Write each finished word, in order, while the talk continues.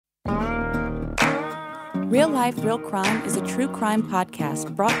Real Life, Real Crime is a true crime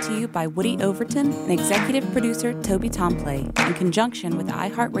podcast brought to you by Woody Overton and executive producer Toby Tomplay in conjunction with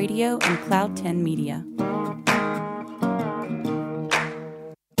iHeartRadio and Cloud 10 Media. You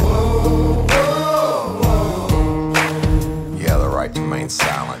have the right to remain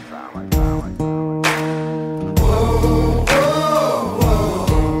silent.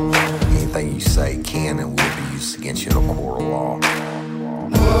 Anything you say can and will be used against you in a court of law.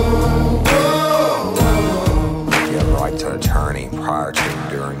 You have the right to an attorney prior to and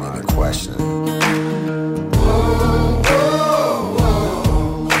during any questioning.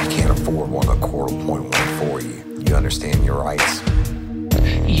 You can't afford one, the court will appoint one for you. You understand your rights?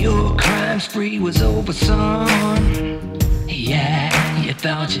 Your crime spree was over, son. Yeah, you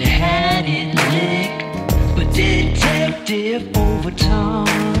thought you had it licked, but Detective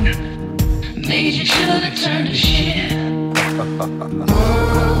Overton made you should have turned to shit.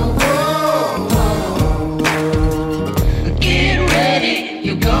 Get ready,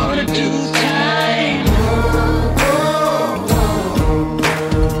 you're gonna do time.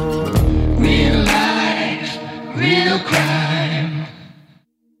 Real life, real crime.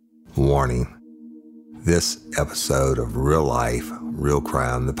 Warning. This episode of Real Life, Real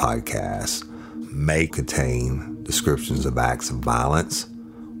Crime, the podcast, may contain descriptions of acts of violence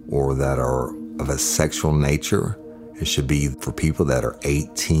or that are of a sexual nature and should be for people that are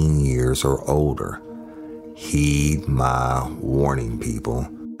 18 years or older. Heed my warning, people.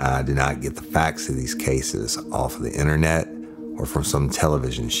 I did not get the facts of these cases off of the internet or from some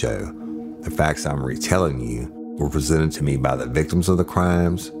television show. The facts I'm retelling you were presented to me by the victims of the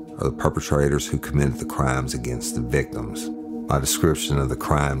crimes or the perpetrators who committed the crimes against the victims. My description of the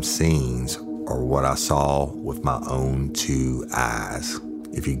crime scenes are what I saw with my own two eyes.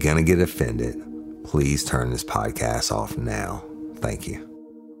 If you're gonna get offended, please turn this podcast off now. Thank you.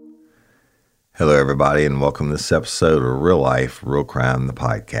 Hello, everybody, and welcome to this episode of Real Life, Real Crime, the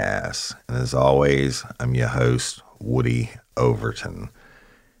podcast. And as always, I'm your host, Woody Overton.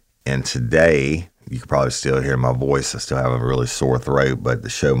 And today, you can probably still hear my voice. I still have a really sore throat, but the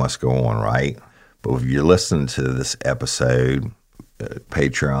show must go on, right? But if you're listening to this episode,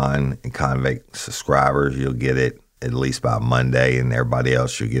 Patreon and Convict subscribers, you'll get it at least by Monday, and everybody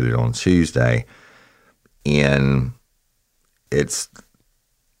else, you'll get it on Tuesday. And it's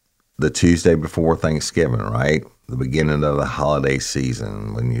the Tuesday before Thanksgiving, right? The beginning of the holiday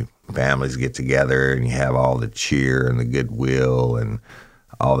season when you families get together and you have all the cheer and the goodwill and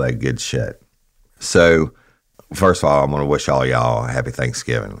all that good shit. So, first of all, I'm going to wish all y'all a happy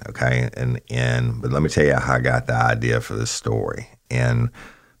Thanksgiving, okay? But let me tell you how I got the idea for this story. And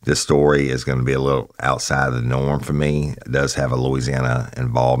this story is going to be a little outside of the norm for me. It does have a Louisiana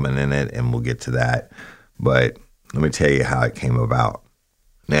involvement in it, and we'll get to that. But let me tell you how it came about.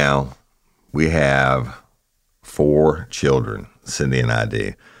 Now, we have 4 children, Cindy and I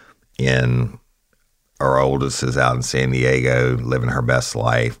do. And our oldest is out in San Diego living her best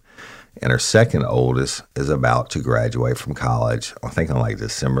life. And her second oldest is about to graduate from college, I think on like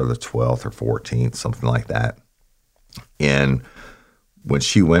December the 12th or 14th, something like that. And when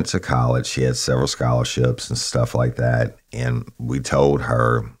she went to college, she had several scholarships and stuff like that. And we told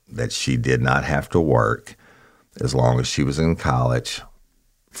her that she did not have to work as long as she was in college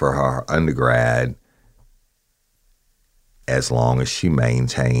for her undergrad, as long as she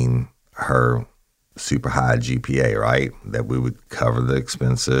maintained her super high GPA, right? That we would cover the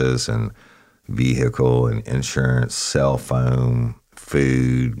expenses and vehicle and insurance, cell phone,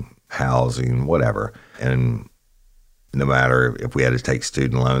 food, housing, whatever. And no matter if we had to take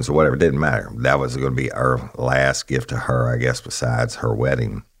student loans or whatever, it didn't matter. That was going to be our last gift to her, I guess, besides her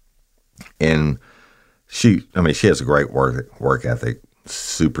wedding. And she has a great work ethic,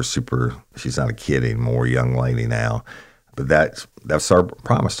 super, she's not a kid anymore, young lady now. But that's our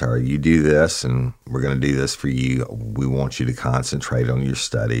promise to her. You do this, and we're going to do this for you. We want you to concentrate on your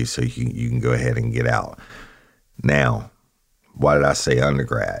studies so you can go ahead and get out. Now, why did I say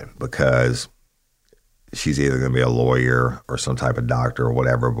undergrad? Because she's either going to be a lawyer or some type of doctor or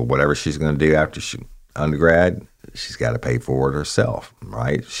whatever, but whatever she's going to do after undergrad, she's got to pay for it herself,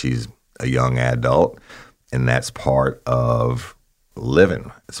 right? She's a young adult, and that's part of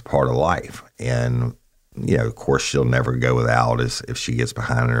living. It's part of life. And you know, of course, she'll never go without if she gets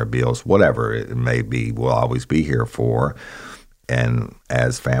behind in her bills, whatever it may be, we'll always be here for, and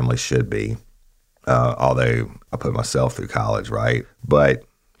as family should be, although I put myself through college, right? But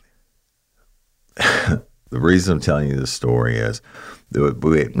the reason I'm telling you this story is that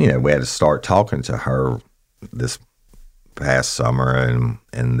we had to start talking to her this past summer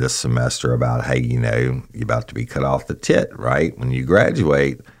and this semester about, hey, you're about to be cut off the tit, right? When you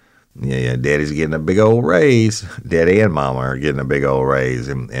graduate, Yeah, daddy's getting a big old raise. Daddy and mama are getting a big old raise.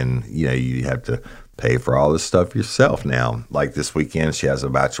 And you have to pay for all this stuff yourself now. Like this weekend, she has a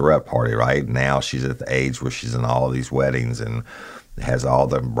bachelorette party, right? Now she's at the age where she's in all of these weddings and has all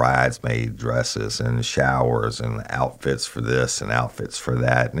the bridesmaid dresses and showers and outfits for this and outfits for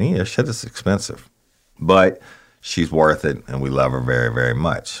that. And, shit is expensive. But she's worth it, and we love her very, very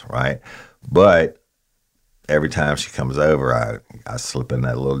much, right? But every time she comes over, I slip in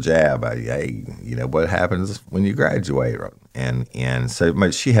that little jab. Hey, what happens when you graduate? And so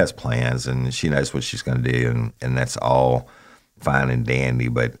but she has plans, and she knows what she's going to do, and that's all fine and dandy.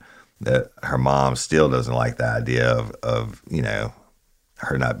 But her mom still doesn't like the idea of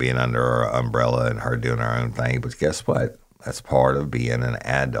her not being under her umbrella and her doing her own thing. But guess what? That's part of being an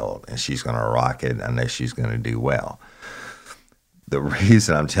adult, and she's going to rock it. I know she's going to do well. The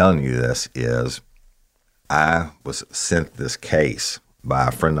reason I'm telling you this is I was sent this case by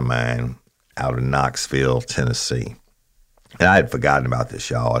a friend of mine out of Knoxville, Tennessee. And I had forgotten about this,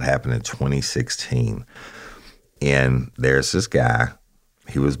 y'all. It happened in 2016. And there's this guy.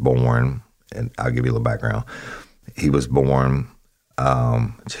 He was born, and I'll give you a little background. He was born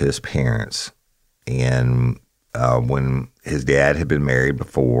to his parents. And when his dad had been married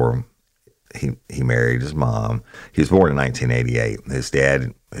before, he married his mom. He was born in 1988. His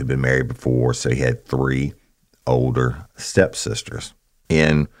dad had been married before, so he had 3 older stepsisters.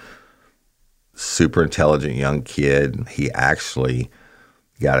 And super intelligent young kid. He actually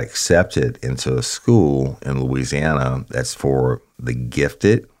got accepted into a school in Louisiana that's for the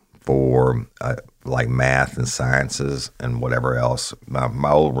gifted, for like math and sciences and whatever else.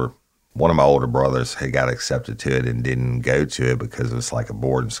 One of my older brothers had got accepted to it and didn't go to it because it was like a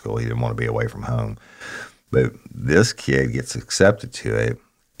boarding school. He didn't want to be away from home. But this kid gets accepted to it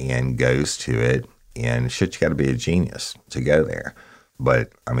and goes to it. And shit, you got to be a genius to go there.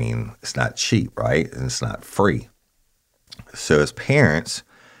 But, I mean, it's not cheap, right? And it's not free. So his parents,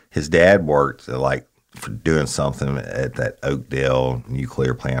 his dad worked for doing something at that Oakdale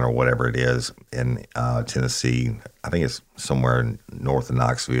nuclear plant or whatever it is in Tennessee. I think it's somewhere north of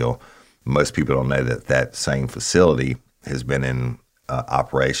Knoxville. Most people don't know that same facility has been in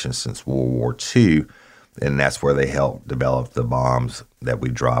operation since World War II. And that's where they helped develop the bombs that we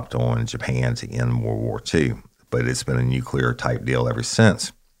dropped on Japan to end World War II. But it's been a nuclear type deal ever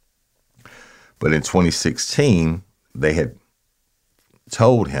since. But in 2016, they had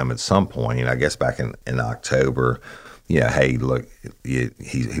told him at some point, I guess back in October, hey, look,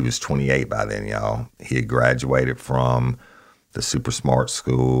 he was 28 by then, y'all. He had graduated from the super smart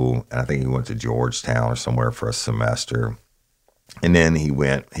school, and I think he went to Georgetown or somewhere for a semester. And then he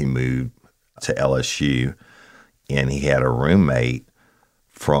moved to LSU, and he had a roommate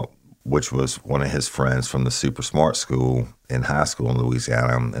which was one of his friends from the super smart school in high school in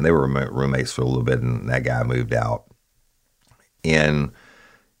Louisiana, and they were roommates for a little bit, and that guy moved out. And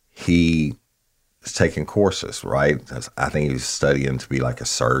he was taking courses, right? I think he was studying to be like a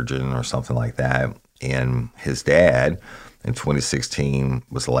surgeon or something like that. And his dad in 2016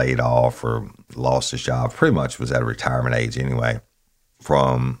 was laid off or lost his job, pretty much was at a retirement age anyway,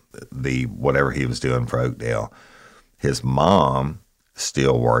 from the whatever he was doing for Oakdale. His mom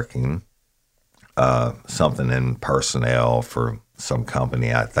still working something in personnel for some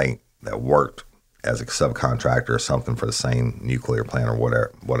company, I think, that worked as a subcontractor or something for the same nuclear plant or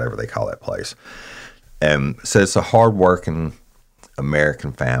whatever they call that place. And so it's a hardworking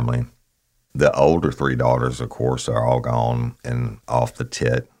American family. The older 3 daughters, of course, are all gone and off the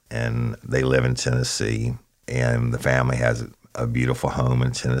tit, and they live in Tennessee, and the family has a beautiful home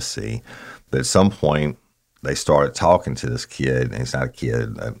in Tennessee. But at some point, they started talking to this kid, and he's not a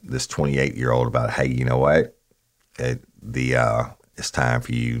kid, this 28-year-old, about, hey, you know what? It's time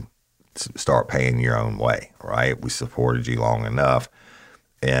for you to start paying your own way, right? We supported you long enough,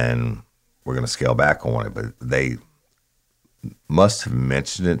 and we're going to scale back on it. But they must have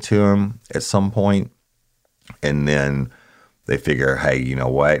mentioned it to him at some point, and then they figure, hey, you know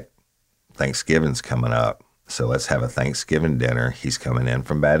what? Thanksgiving's coming up, so let's have a Thanksgiving dinner. He's coming in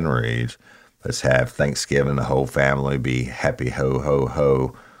from Baton Rouge. Let's have Thanksgiving, the whole family be happy, ho, ho,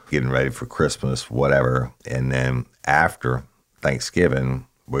 ho, getting ready for Christmas, whatever. And then after Thanksgiving,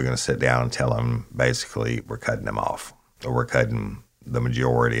 we're going to sit down and tell him basically we're cutting him off, or we're cutting the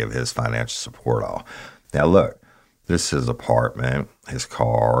majority of his financial support off. Now, look, this is his apartment, his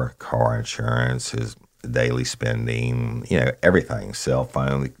car insurance, his daily spending, everything, cell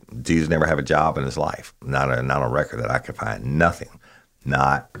phone. The dude's never have a job in his life. Not a record that I could find. Nothing.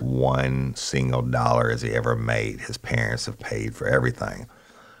 Not one single dollar has he ever made. His parents have paid for everything.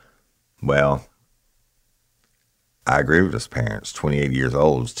 Well, I agree with his parents. 28 years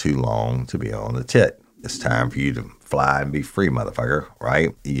old is too long to be on the tit. It's time for you to fly and be free, motherfucker,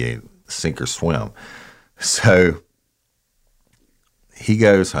 right? You sink or swim. So he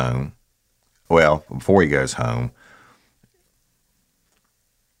goes home. Well, before he goes home,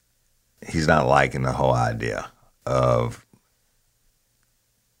 he's not liking the whole idea of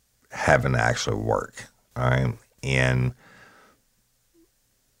having to actually work, all right? And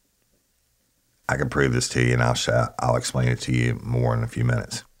I can prove this to you, and I'll explain it to you more in a few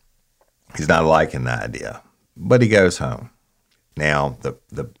minutes. He's not liking the idea, but he goes home. Now,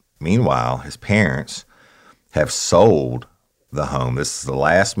 meanwhile, his parents have sold the home. This is the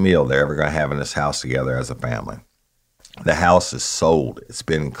last meal they're ever going to have in this house together as a family. The house is sold. It's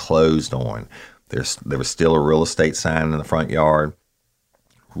been closed on. There was still a real estate sign in the front yard.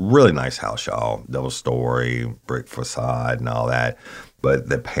 Really nice house, y'all. Double story, brick facade and all that. But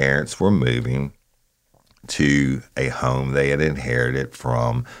the parents were moving to a home they had inherited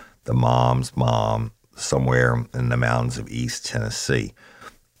from the mom's mom somewhere in the mountains of East Tennessee.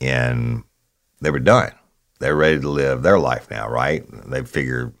 And they were done. They're ready to live their life now, right? They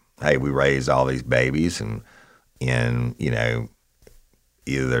figured, hey, we raised all these babies and you know,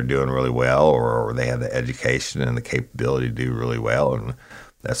 either they're doing really well or they have the education and the capability to do really well, and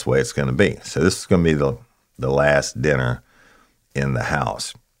that's the way it's going to be. So this is going to be the last dinner in the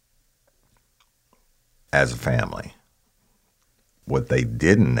house as a family. What they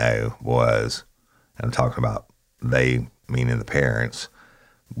didn't know was, and I'm talking about they, meaning the parents,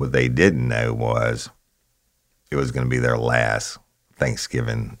 what they didn't know was it was going to be their last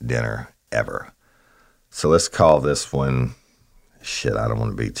Thanksgiving dinner ever. So let's call this one, shit, I don't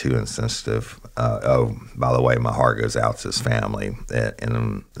want to be too insensitive. Oh, by the way, my heart goes out to his family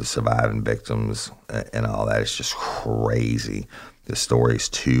and the surviving victims and all that. It's just crazy. The story's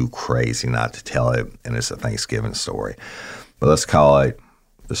too crazy not to tell it, and it's a Thanksgiving story. But let's call it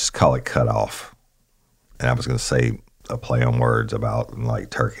Cut Off. And I was going to say a play on words about like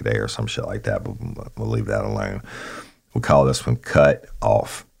Turkey Day or some shit like that, but we'll leave that alone. We'll call this one Cut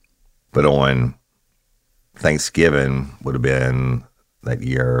Off. But on Thanksgiving would have been that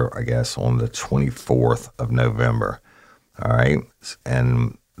year, I guess, on the 24th of November. All right.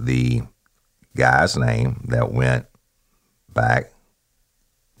 And the guy's name that went back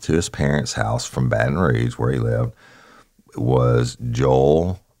to his parents' house from Baton Rouge, where he lived, was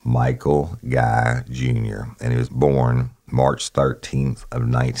Joel Michael Guy Jr., and he was born March 13th of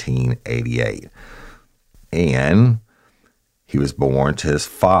 1988. And he was born to his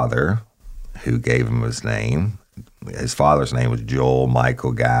father, who gave him his name. His father's name was Joel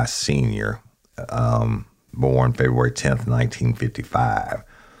Michael Guy Sr., born February 10th, 1955.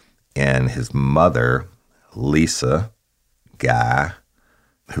 And his mother, Lisa Guy,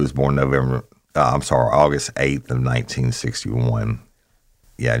 who was born August 8th of 1961.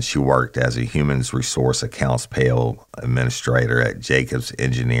 Yeah, and she worked as a human resource accounts payable administrator at Jacobs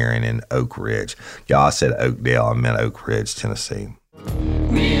Engineering in Oak Ridge. Y'all, I said Oakdale, I meant Oak Ridge, Tennessee.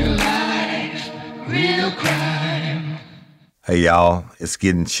 Real life, real crime. Hey, y'all, it's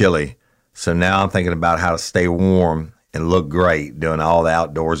getting chilly. So now I'm thinking about how to stay warm and look great doing all the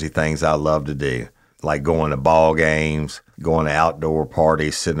outdoorsy things I love to do, like going to ball games, going to outdoor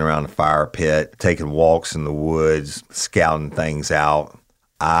parties, sitting around the fire pit, taking walks in the woods, scouting things out.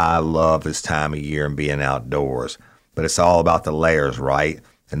 I love this time of year and being outdoors, but it's all about the layers, right?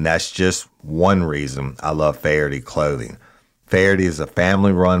 And that's just one reason I love Faherty Clothing. Faherty is a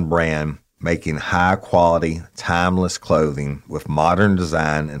family-run brand making high-quality, timeless clothing with modern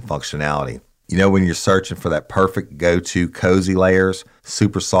design and functionality. You know, when you're searching for that perfect go-to cozy layers,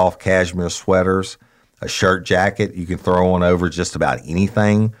 super soft cashmere sweaters, a shirt jacket you can throw on over just about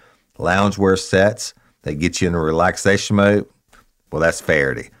anything, loungewear sets that get you in a relaxation mode, well, that's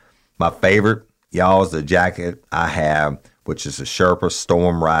Faherty. My favorite, y'all, is the jacket I have, which is a Sherpa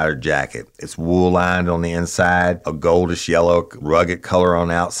Storm Rider jacket. It's wool lined on the inside, a goldish yellow rugged color on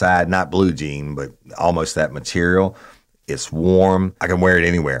the outside, not blue jean, but almost that material. It's warm. I can wear it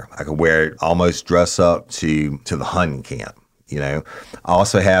anywhere. I can wear it almost dress up to the hunting camp, you know. I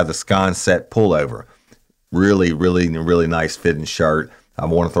also have the Sconset pullover. Really, really, really nice fitting shirt. I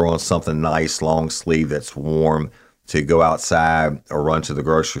want to throw on something nice, long sleeve that's warm to go outside or run to the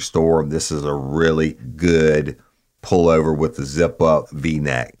grocery store. This is a really good pullover with the zip-up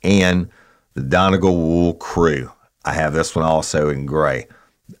V-neck. And the Donegal Wool Crew. I have this one also in gray.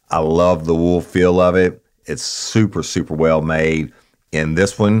 I love the wool feel of it. It's super, super well made. In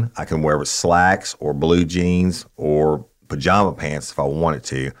this one, I can wear with slacks or blue jeans or pajama pants if I wanted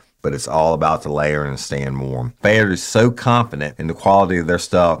to, but it's all about the layering and staying warm. Faherty is so confident in the quality of their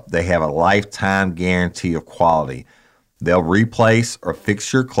stuff, they have a lifetime guarantee of quality. They'll replace or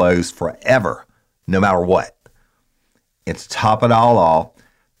fix your clothes forever, no matter what. And to top it all off,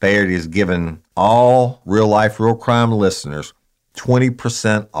 Faherty has given all Real Life, Real Crime listeners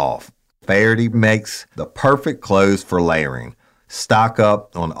 20% off. Faherty makes the perfect clothes for layering. Stock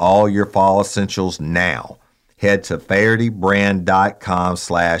up on all your fall essentials now. Head to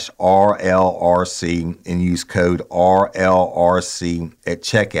FahertyBrand.com/RLRC and use code RLRC at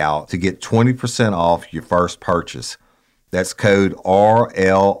checkout to get 20% off your first purchase. That's code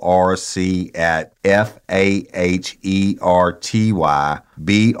RLRC at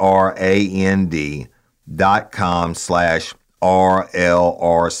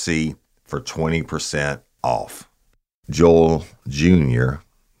FahertyBrand.com/RLRC for 20% off. Joel Jr.,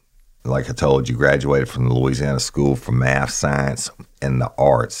 like I told you, graduated from the Louisiana School for Math, Science, and the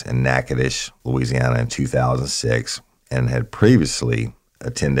Arts in Natchitoches, Louisiana in 2006, and had previously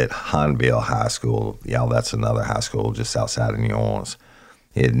attended Hanville High School. Yeah, that's another high school just outside of New Orleans.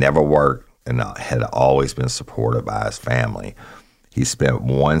 He had never worked and had always been supported by his family. He spent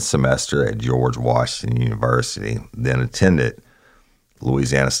one semester at George Washington University, then attended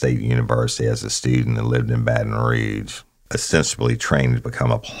Louisiana State University as a student and lived in Baton Rouge, ostensibly trained to become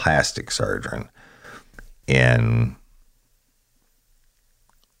a plastic surgeon. And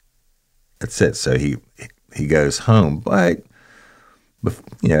that's it. So he goes home. But,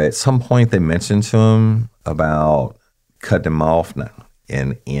 you know, at some point they mentioned to him about cutting him off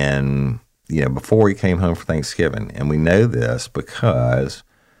and you know, before he came home for Thanksgiving. And we know this because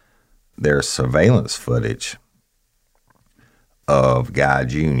there's surveillance footage of Guy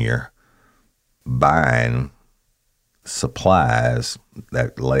Jr. buying supplies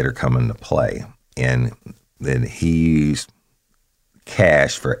that later come into play. And then he used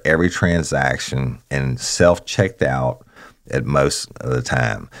cash for every transaction and self-checked out at most of the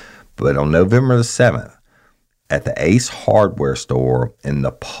time. But on November the 7th, at the Ace Hardware store in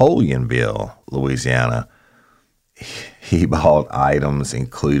Napoleonville, Louisiana, he bought items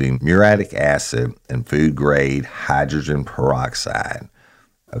including muriatic acid and food-grade hydrogen peroxide.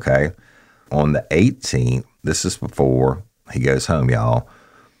 Okay? On the 18th, this is before he goes home, y'all,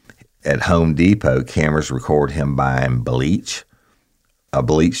 at Home Depot, cameras record him buying bleach, a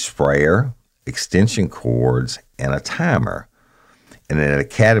bleach sprayer, extension cords, and a timer. And at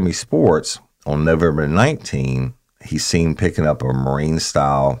Academy Sports, on November 19, he's seen picking up a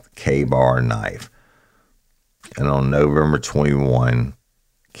Marine-style K-bar knife. And on November 21,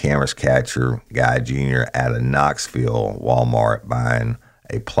 cameras capture Guy Jr. at a Knoxville Walmart buying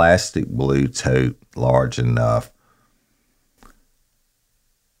a plastic blue tote large enough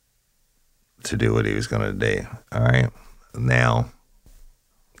to do what he was going to do. All right? Now,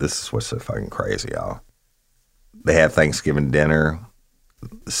 this is what's so fucking crazy, y'all. They have Thanksgiving dinner.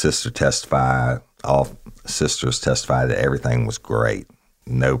 The sister testified. All sisters testified that everything was great.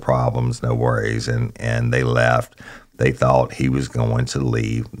 No problems, no worries. And they left. They thought he was going to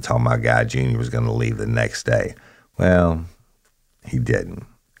leave. Talking about Guy Jr. was going to leave the next day. Well, he didn't.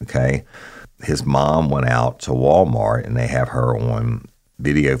 Okay? His mom went out to Walmart, and they have her on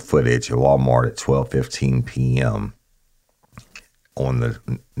video footage at Walmart at 12:15 p.m. on the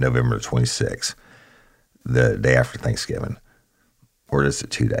November 26th, the day after Thanksgiving. Or is it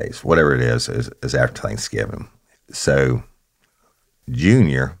 2 days? Whatever it is after Thanksgiving. So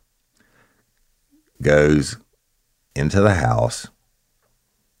Junior goes into the house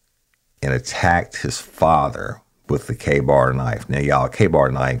and attacked his father with the K-bar knife. Now, y'all, K-bar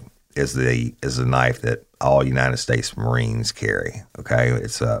knife is a knife that all United States Marines carry. Okay,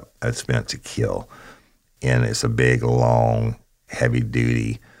 it's meant to kill, and it's a big, long,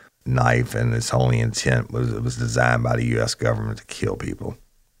 heavy-duty knife, and its only intent was it was designed by the U.S. government to kill people.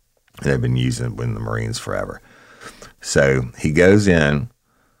 And they've been using it in the Marines forever. So he goes in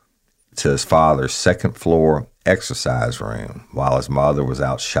to his father's second floor exercise room while his mother was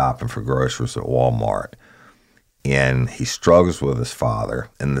out shopping for groceries at Walmart. And he struggles with his father.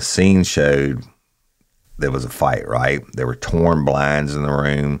 And the scene showed there was a fight, right? There were torn blinds in the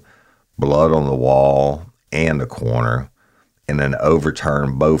room, blood on the wall and the corner, and an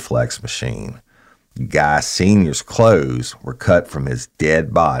overturned Bowflex machine. Guy Sr.'s clothes were cut from his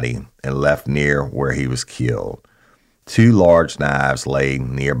dead body and left near where he was killed. 2 large knives lay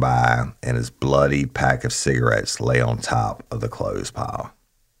nearby, and his bloody pack of cigarettes lay on top of the clothes pile.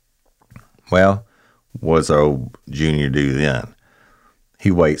 Well, what does old Junior do then?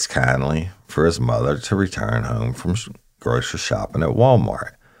 He waits kindly for his mother to return home from grocery shopping at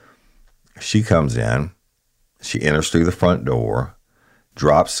Walmart. She comes in. She enters through the front door,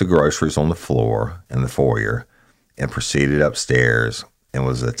 drops the groceries on the floor in the foyer, and proceeded upstairs and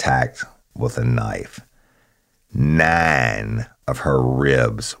was attacked with a knife. 9 of her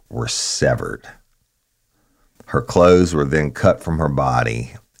ribs were severed. Her clothes were then cut from her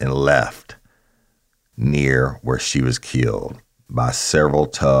body and left near where she was killed by several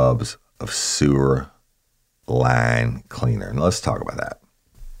tubs of sewer line cleaner. And let's talk about that.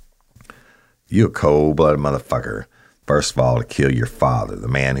 You a cold-blooded motherfucker. First of all, to kill your father, the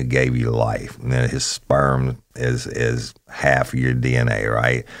man who gave you life. And then his sperm is half of your DNA,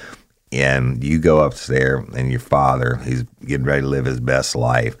 right? And you go up there, and your father, he's getting ready to live his best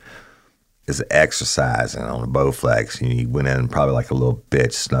life, is exercising on a Bowflex. And you went in probably like a little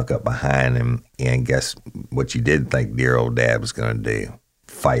bitch, snuck up behind him, and guess what you didn't think dear old dad was going to do?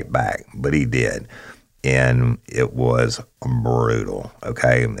 Fight back. But he did. And it was brutal,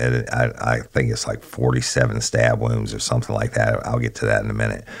 okay? And I think it's like 47 stab wounds or something like that. I'll get to that in a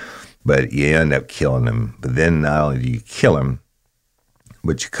minute. But you end up killing him. But then not only do you kill him,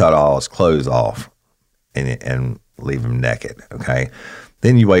 but you cut all his clothes off and leave him naked, okay?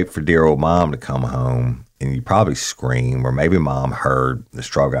 Then you wait for dear old mom to come home, and you probably scream, or maybe mom heard the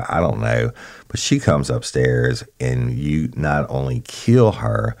struggle, I don't know. But she comes upstairs, and you not only kill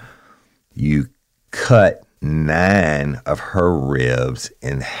her, you cut 9 of her ribs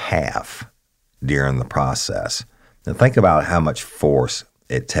in half during the process. Now think about how much force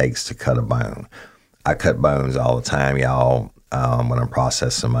it takes to cut a bone. I cut bones all the time, y'all, when I'm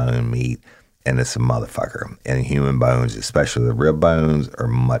processing my own meat, and it's a motherfucker. And human bones, especially the rib bones, are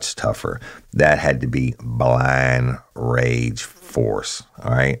much tougher. That had to be blind rage force,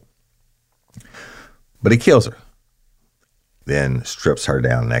 all right? But he kills her. Then strips her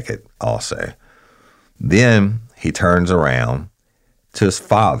down naked also. Then he turns around to his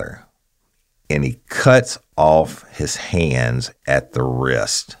father, and he cuts off his hands at the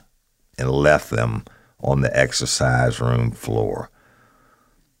wrist and left them on the exercise room floor.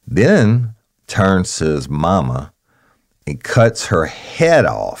 Then turns to his mama and cuts her head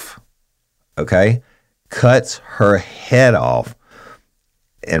off, okay? Cuts her head off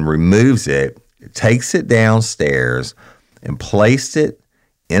and removes it, takes it downstairs and placed it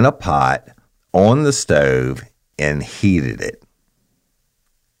in a pot on the stove and heated it.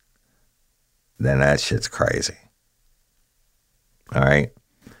 Then that shit's crazy. All right.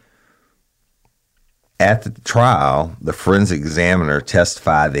 At the trial, the forensic examiner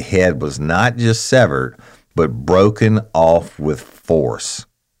testified the head was not just severed, but broken off with force.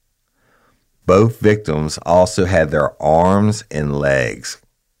 Both victims also had their arms and legs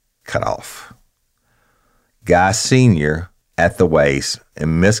cut off. Guy Sr. at the waist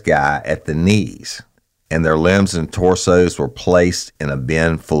and Miss Guy at the knees, and their limbs and torsos were placed in a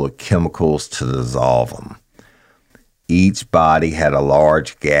bin full of chemicals to dissolve them. Each body had a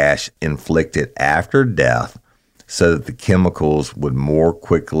large gash inflicted after death so that the chemicals would more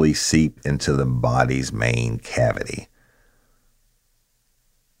quickly seep into the body's main cavity.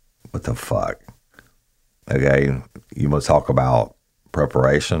 What the fuck? Okay, you want to talk about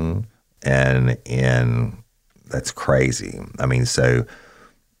preparation, and that's crazy. I mean, so,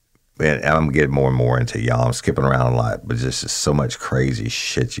 and I'm getting more and more into y'all. I'm skipping around a lot, but just so much crazy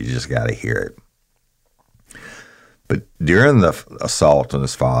shit. You just got to hear it. But during the assault on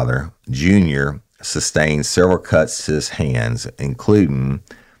his father, Junior sustained several cuts to his hands, including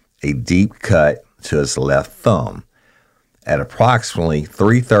a deep cut to his left thumb. At approximately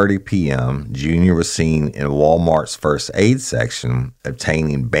 3:30 p.m., Junior was seen in Walmart's first aid section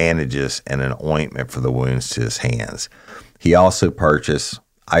obtaining bandages and an ointment for the wounds to his hands. He also purchased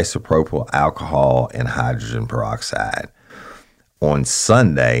isopropyl alcohol and hydrogen peroxide. On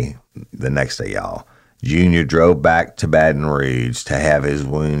Sunday, the next day, y'all, Junior drove back to Baton Rouge to have his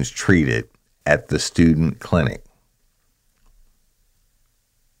wounds treated at the student clinic.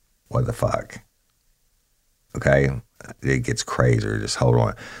 What the fuck? Okay, it gets crazier. Just hold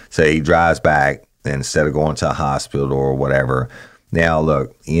on. So he drives back, and instead of going to a hospital or whatever. Now,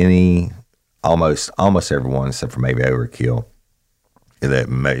 look, almost everyone, except for maybe Overkill,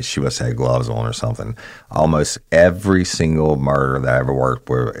 that she must have had gloves on or something. Almost every single murder that I ever worked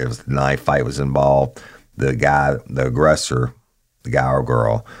where it was a knife fight was involved, the guy, the aggressor, the guy or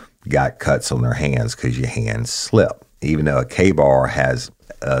girl, got cuts on their hands because your hands slip. Even though a K-bar has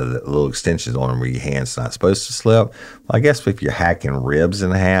little extensions on them where your hand's not supposed to slip. Well, I guess if you're hacking ribs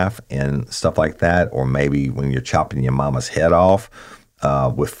in half and stuff like that, or maybe when you're chopping your mama's head off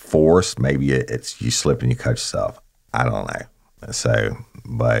with force, maybe it's you slip and you cut yourself. I don't know. So,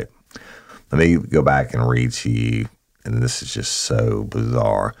 but let me go back and read to you, and this is just so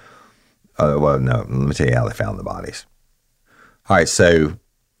bizarre. Well, no, let me tell you how they found the bodies. All right, so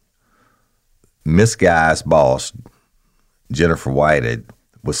Miss Guy's boss, Jennifer Whitehead,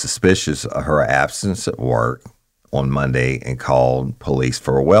 was suspicious of her absence at work on Monday and called police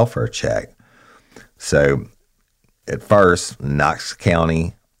for a welfare check. So at first, Knox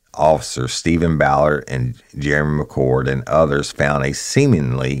County officers Stephen Ballard and Jeremy McCord and others found a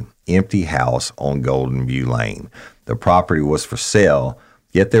seemingly empty house on Golden View Lane. The property was for sale,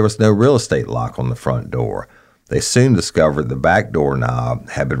 yet there was no real estate lock on the front door. They soon discovered the back door knob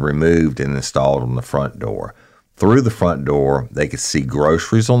had been removed and installed on the front door. Through the front door, they could see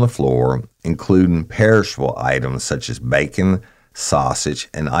groceries on the floor, including perishable items such as bacon, sausage,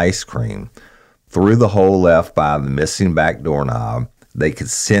 and ice cream. Through the hole left by the missing back doorknob, they could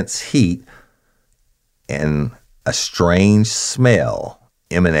sense heat and a strange smell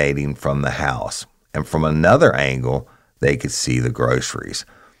emanating from the house. And from another angle, they could see the groceries.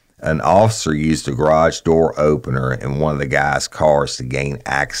 An officer used a garage door opener in one of the guy's cars to gain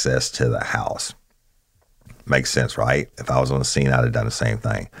access to the house. Makes sense, right? If I was on the scene, I'd have done the same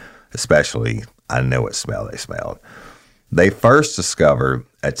thing. Especially, I know what smell they smelled. They first discovered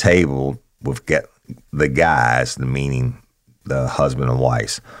a table with the guys, meaning the husband and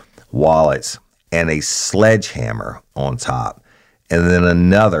wife, wallets, and a sledgehammer on top. And then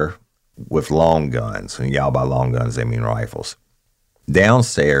another with long guns. And y'all, by long guns, they mean rifles.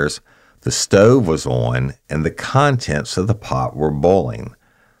 Downstairs, the stove was on and the contents of the pot were boiling.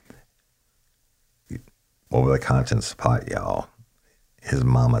 What were the contents of the pot, y'all? His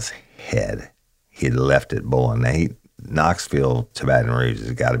mama's head. He had left it boiling. Now, Knoxville to Baton Rouge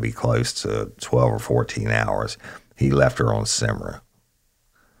has got to be close to 12 or 14 hours. He left her on simmer.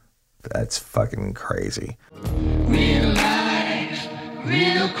 That's fucking crazy. Real life,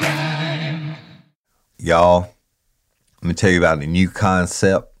 real crime. Y'all, let me tell you about a new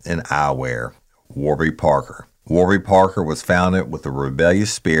concept in eyewear, Warby Parker. Warby Parker was founded with a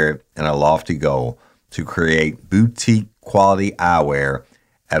rebellious spirit and a lofty goal to create boutique quality eyewear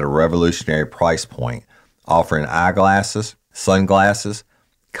at a revolutionary price point, offering eyeglasses, sunglasses,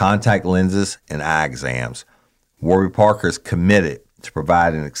 contact lenses, and eye exams. Warby Parker is committed to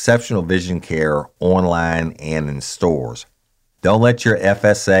providing exceptional vision care online and in stores. Don't let your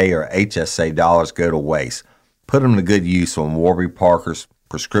FSA or HSA dollars go to waste. Put them to good use on Warby Parker's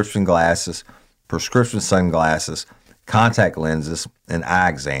prescription glasses, prescription sunglasses, contact lenses, and eye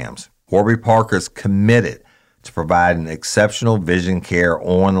exams. Warby Parker is committed to providing exceptional vision care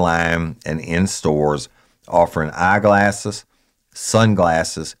online and in stores, offering eyeglasses,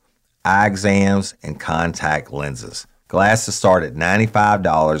 sunglasses, eye exams, and contact lenses. Glasses start at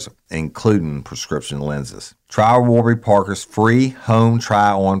 $95, including prescription lenses. Try Warby Parker's free home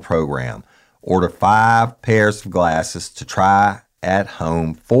try-on program. Order 5 pairs of glasses to try at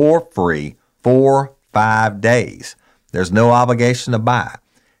home for free for 5 days. There's no obligation to buy.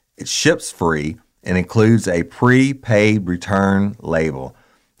 It ships free and includes a prepaid return label.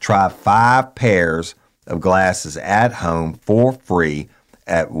 Try 5 pairs of glasses at home for free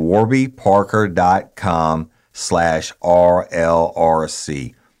at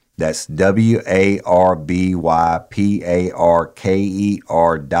warbyparker.com/RLRC. That's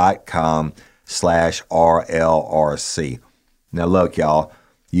warbyparker.com/RLRC. Now look, y'all,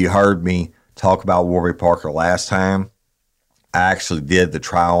 you heard me talk about Warby Parker last time. I actually did the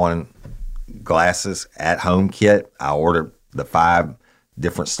try-on glasses at home kit. I ordered the 5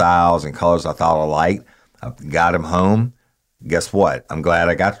 different styles and colors I thought I liked. I got them home. Guess what? I'm glad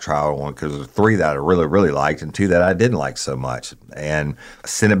I got to try one because there's 3 that I really, really liked and 2 that I didn't like so much. And I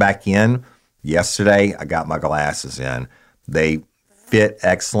sent it back in. Yesterday, I got my glasses in. They fit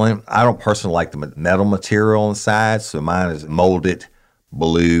excellent. I don't personally like the metal material inside, so mine is molded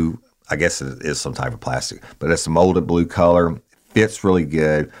blue. I guess it is some type of plastic, but it's a molded blue color. Fits really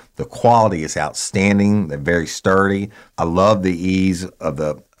good. The quality is outstanding. They're very sturdy. I love the ease of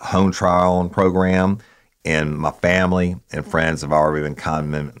the home try-on program. And my family and friends have already been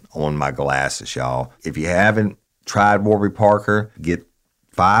commenting on my glasses, y'all. If you haven't tried Warby Parker, get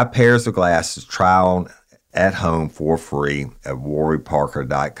 5 pairs of glasses, try on at home for free at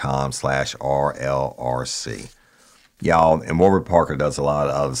warbyparker.com/RLRC. Y'all, and Warby Parker does a lot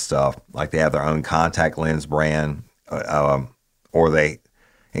of other stuff. Like they have their own contact lens brand, or they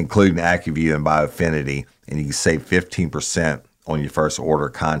include an AccuView and Biofinity, and you can save 15% on your first order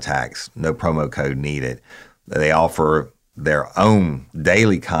contacts. No promo code needed. They offer their own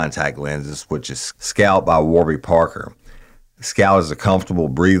daily contact lenses, which is Scout by Warby Parker. Scout is a comfortable,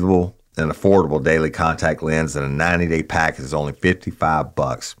 breathable, and affordable daily contact lens, and a 90-day package is only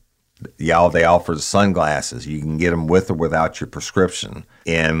 $55. Y'all, they offer the sunglasses. You can get them with or without your prescription.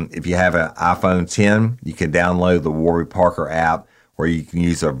 And if you have an iPhone 10, you can download the Warby Parker app where you can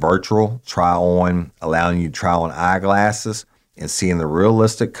use a virtual try-on, allowing you to try on eyeglasses and see in the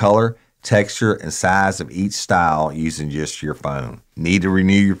realistic color texture, and size of each style using just your phone. Need to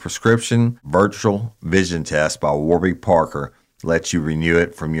renew your prescription? Virtual Vision Test by Warby Parker lets you renew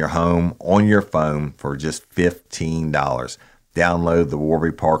it from your home on your phone for just $15. Download the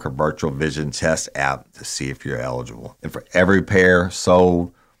Warby Parker Virtual Vision Test app to see if you're eligible. And for every pair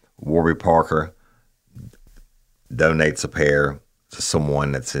sold, Warby Parker donates a pair to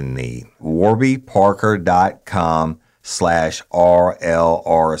someone that's in need.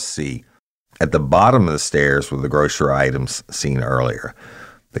 warbyparker.com/RLRC. At the bottom of the stairs were the grocery items seen earlier.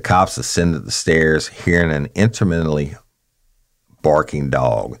 The cops ascended the stairs, hearing an intermittently barking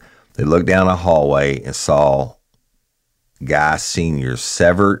dog. They looked down a hallway and saw Guy Sr.'s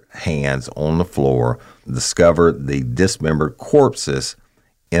severed hands on the floor, discovered the dismembered corpses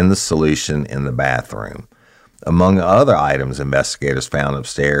in the solution in the bathroom. Among other items investigators found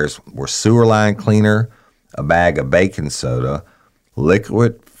upstairs were sewer line cleaner, a bag of baking soda,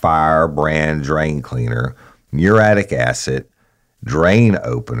 liquid fire brand drain cleaner, muriatic acid, drain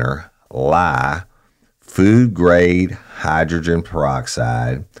opener, lye, food grade hydrogen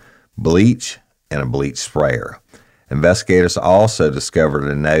peroxide, bleach, and a bleach sprayer. Investigators also discovered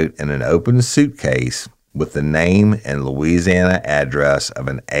a note in an open suitcase with the name and Louisiana address of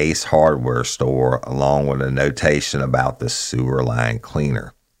an Ace Hardware store, along with a notation about the sewer line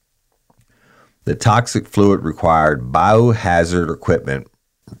cleaner. The toxic fluid required biohazard equipment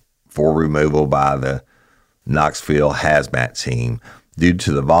for removal by the Knoxville hazmat team. Due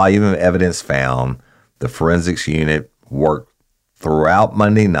to the volume of evidence found, the forensics unit worked throughout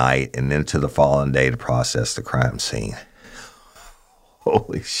Monday night and into the following day to process the crime scene.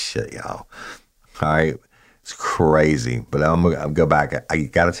 Holy shit, y'all. All right, it's crazy, but I'm going to go back. I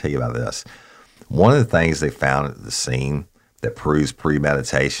got to tell you about this. One of the things they found at the scene that proves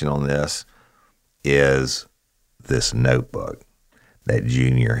premeditation on this is this notebook that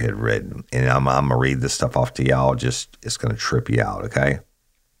Junior had written. And I'm going to read this stuff off to y'all. Just, it's going to trip you out, okay?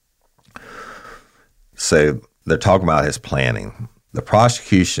 So they're talking about his planning. The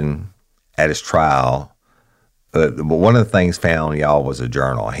prosecution at his trial, but one of the things found, y'all, was a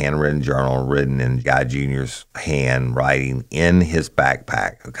journal, a handwritten journal written in Guy Jr.'s handwriting in his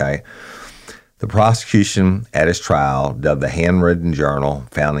backpack, okay? The prosecution at his trial dubbed the handwritten journal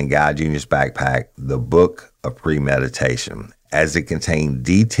found in Guy Jr.'s backpack the Book of Premeditation, as it contained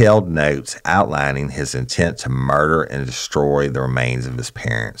detailed notes outlining his intent to murder and destroy the remains of his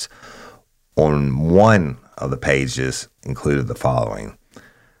parents. On one of the pages included the following.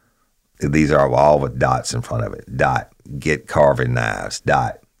 These are all with dots in front of it. Dot, get carving knives.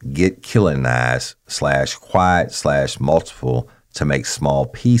 Dot, get killing knives /quiet /multiple to make small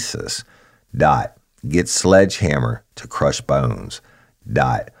pieces. Dot, get sledgehammer to crush bones.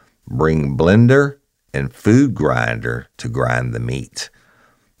 Dot, bring blender and food grinder to grind the meat.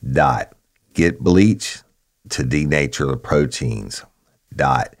 Dot, get bleach to denature the proteins.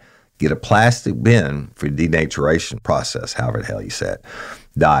 Dot, get a plastic bin for denaturation process, however the hell you said.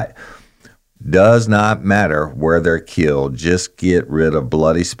 Dot, does not matter where they're killed, just get rid of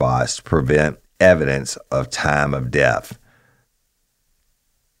bloody spots to prevent evidence of time of death.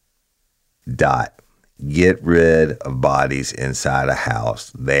 Dot, get rid of bodies inside a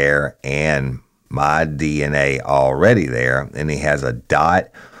house there and my DNA already there. And he has a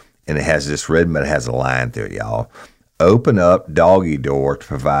dot and it has this written, but it has a line through it, y'all. Open up doggy door to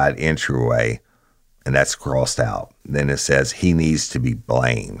provide entryway. And that's crossed out. Then it says he needs to be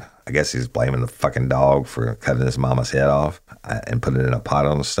blamed. I guess he's blaming the fucking dog for cutting his mama's head off and putting it in a pot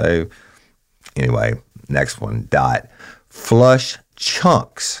on the stove. Anyway, next one. Dot, flush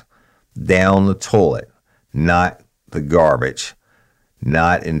chunks down the toilet, not the garbage,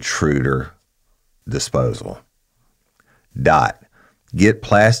 not intruder disposal. Dot, get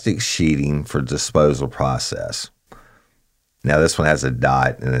plastic sheeting for disposal process. Now this one has a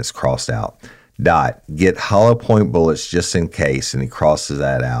dot and it's crossed out. Dot, get hollow point bullets just in case, and he crosses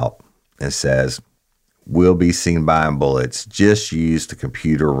that out and says, will be seen buying bullets, just use the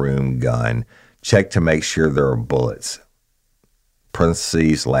computer room gun, check to make sure there are bullets.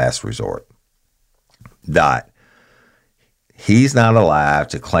 Parentheses, last resort. Dot, he's not alive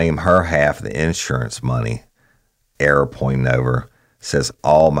to claim her half of the insurance money. Error pointing over, says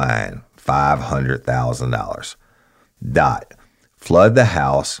all mine, $500,000. Dot, flood the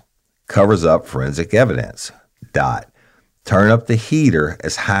house, covers up forensic evidence. Dot, turn up the heater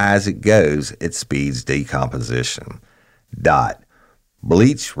as high as it goes, it speeds decomposition. Dot,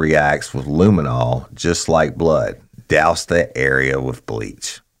 bleach reacts with luminol just like blood. Douse the area with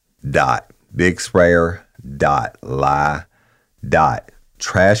bleach. Dot, big sprayer. Dot, lye. Dot,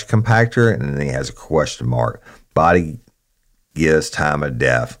 trash compactor, and then he has a question mark. Body gives time of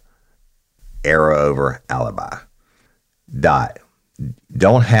death. arrow-over alibi. Dot.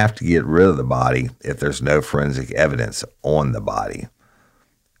 Don't have to get rid of the body if there's no forensic evidence on the body.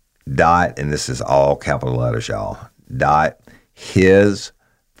 Dot, and this is all capital letters, y'all. Dot, his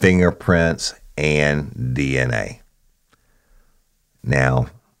fingerprints and DNA. Now,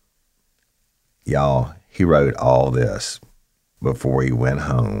 y'all, he wrote all this before he went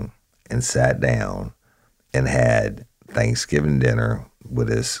home and sat down and had Thanksgiving dinner with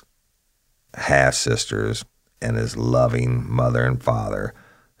his half-sisters and his loving mother and father,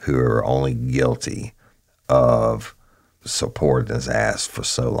 who are only guilty of supporting his ass for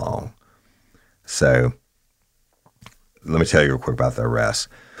so long. So let me tell you real quick about the arrest.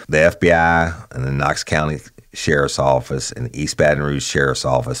 The FBI and the Knox County Sheriff's Office and the East Baton Rouge Sheriff's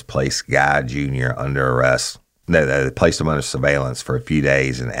Office placed Guy Jr. under arrest. No, they placed him under surveillance for a few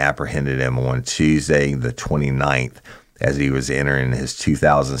days and apprehended him on Tuesday the 29th as he was entering his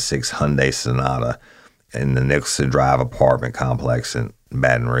 2006 Hyundai Sonata in the Nicholson Drive apartment complex in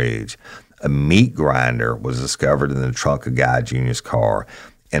Baton Rouge. A meat grinder was discovered in the trunk of Guy Jr.'s car,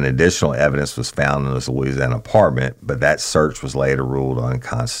 and additional evidence was found in his Louisiana apartment, but that search was later ruled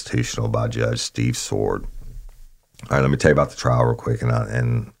unconstitutional by Judge Steve Sword. All right, let me tell you about the trial real quick,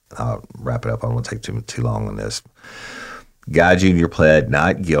 and I'll wrap it up. I don't want to take too long on this. Guy Jr. pled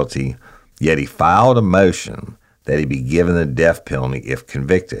not guilty, yet he filed a motion that he be given the death penalty if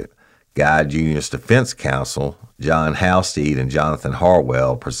convicted. Guy Jr.'s defense counsel, John Halstead and Jonathan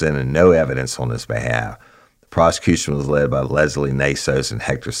Harwell, presented no evidence on his behalf. The prosecution was led by Leslie Nasos and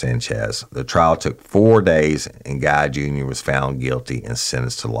Hector Sanchez. The trial took 4 days, and Guy Jr. was found guilty and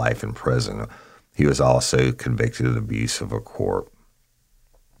sentenced to life in prison. He was also convicted of abuse of a court.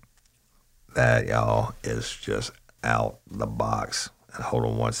 That, y'all, is just out the box. Hold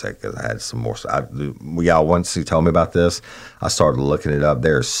on one second, because I had some more stuff. Y'all, once you told me about this, I started looking it up.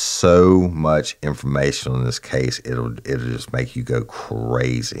 There's so much information on this case, it'll just make you go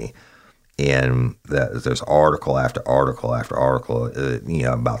crazy. And there's article after article after article,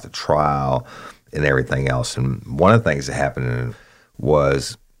 about the trial and everything else. And one of the things that happened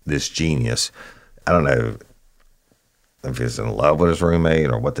was this genius. I don't know if he's in love with his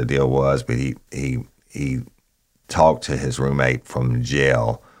roommate or what the deal was, but he talked to his roommate from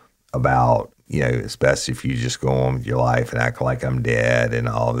jail about, it's best if you just go on with your life and act like I'm dead and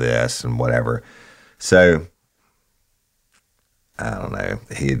all this and whatever. So, I don't know.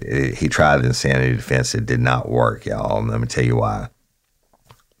 He tried insanity defense. It did not work, y'all. And let me tell you why.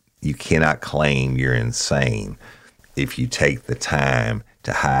 You cannot claim you're insane if you take the time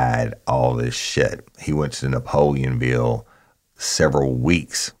to hide all this shit. He went to Napoleonville several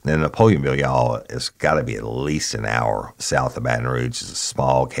weeks. And Napoleonville, y'all, it's got to be at least an hour south of Baton Rouge. It's a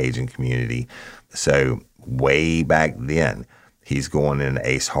small Cajun community. So way back then, he's going into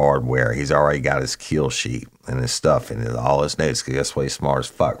Ace Hardware. He's already got his kill sheet and his stuff and all his notes, because guess what? He's smart as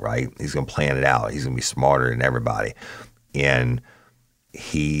fuck, right? He's going to plan it out. He's going to be smarter than everybody. And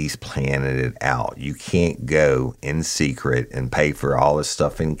he's planning it out. You can't go in secret and pay for all this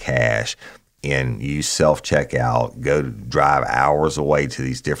stuff in cash and use self-checkout, go drive hours away to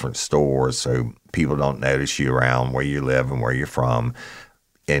these different stores so people don't notice you around where you live and where you're from.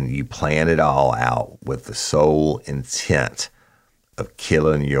 And you plan it all out with the sole intent of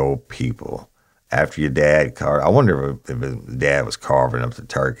killing your people. After your dad carved, I wonder if his dad was carving up the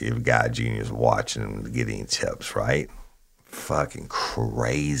turkey, if Guy Jr. was watching him to get any tips, right? Fucking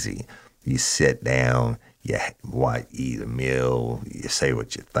crazy. You sit down, you eat a meal, you say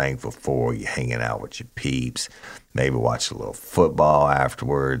what you're thankful for, you're hanging out with your peeps, maybe watch a little football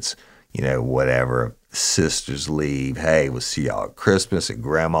afterwards, whatever. Sisters leave. Hey, we'll see y'all at Christmas at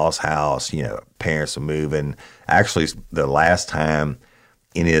grandma's house. Parents are moving. Actually, the last time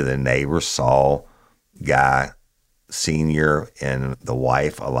any of the neighbors saw Guy Sr. and the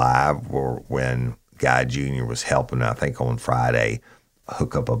wife alive were when Guy Jr. was helping, I think on Friday,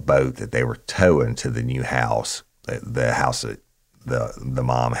 hook up a boat that they were towing to the new house, the house that the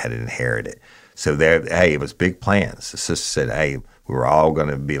mom had inherited. So it was big plans. The sister said, hey, we were all going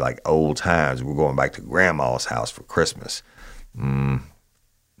to be like old times. We're going back to grandma's house for Christmas. No,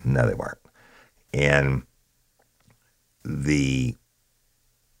 they weren't. And the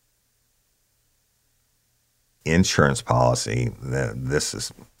insurance policy, let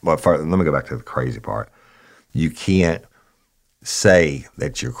me go back to the crazy part. You can't say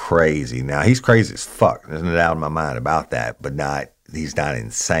that you're crazy. Now, he's crazy as fuck. There's no doubt in my mind about that, but he's not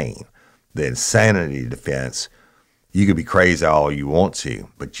insane. The insanity defense, you could be crazy all you want to,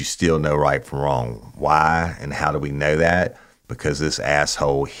 but you still know right from wrong. Why and how do we know that? Because this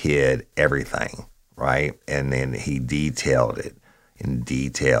asshole hid everything, right? And then he detailed it. and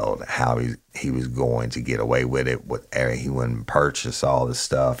detailed how he was going to get away with it. He wouldn't purchase all this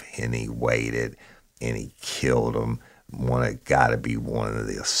stuff, and he waited, and he killed him. Got to be one of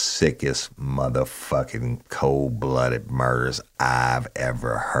the sickest motherfucking cold-blooded murders I've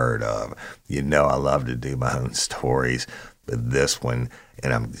ever heard of. You know, I love to do my own stories, but this one,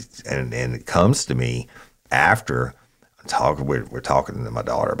 and it comes to me after we're talking to my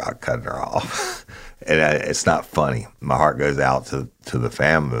daughter about cutting her off. And it's not funny. My heart goes out to the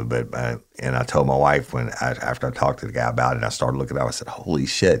family, and I told my wife after I talked to the guy about it, and I started looking at her, I said, holy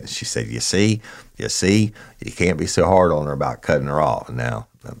shit. And she said, you see, you can't be so hard on her about cutting her off. Now,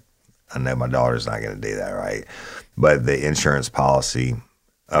 I know my daughter's not going to do that, right? But the insurance policy,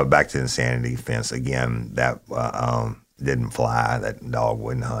 back to the insanity fence, again, that didn't fly. That dog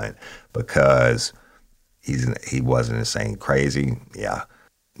wouldn't hunt because he wasn't insane, crazy, yeah.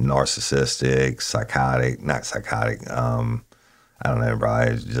 Narcissistic, not psychotic. I don't know,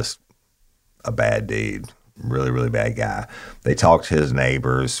 bro. He's just a bad dude. Really, really bad guy. They talked to his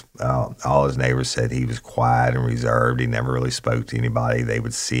neighbors. All his neighbors said he was quiet and reserved. He never really spoke to anybody. They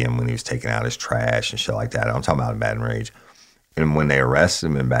would see him when he was taking out his trash and shit like that. I'm talking about in Baton Rouge. And when they arrested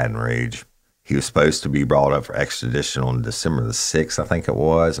him in Baton Rouge, he was supposed to be brought up for extradition on December the 6th, I think it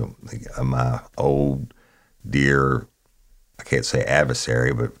was. My old dear, I can't say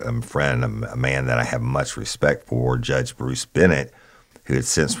adversary, but a friend, a man that I have much respect for, Judge Bruce Bennett, who had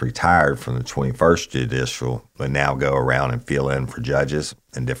since retired from the 21st Judicial, but now go around and fill in for judges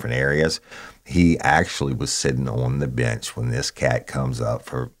in different areas. He actually was sitting on the bench when this cat comes up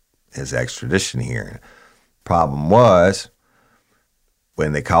for his extradition hearing. Problem was,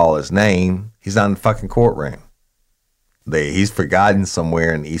 when they call his name, he's not in the fucking courtroom. He's forgotten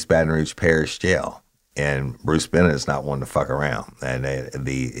somewhere in East Baton Rouge Parish Jail. And Bruce Bennett is not one to fuck around. And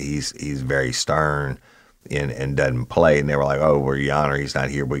he's very stern and doesn't play. And they were like, oh, well, Your Honor, he's not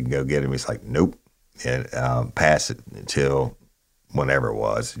here. We can go get him. He's like, nope. And pass it until whenever it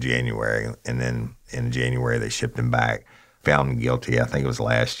was, January. And then in January, they shipped him back, found him guilty. I think it was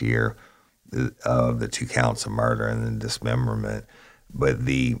last year of the 2 counts of murder and then dismemberment. But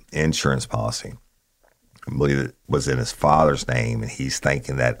the insurance policy, I believe it was in his father's name. And he's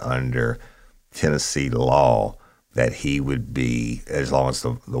thinking that under Tennessee law that he would be, as long as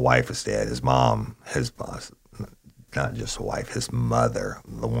the wife is dead, his mom, not just the wife, his mother,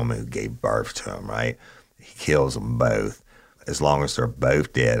 the woman who gave birth to him, right? He kills them both. As long as they're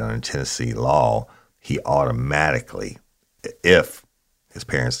both dead under Tennessee law, he automatically, if his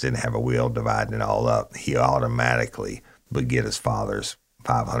parents didn't have a will dividing it all up, he automatically would get his father's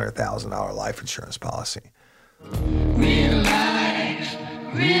 $500,000 life insurance policy. Real life,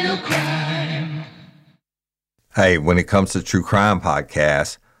 real crime. Hey, when it comes to true crime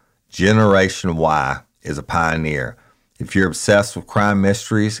podcasts, Generation Y is a pioneer. If you're obsessed with crime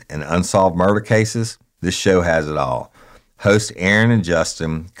mysteries and unsolved murder cases, this show has it all. Hosts Aaron and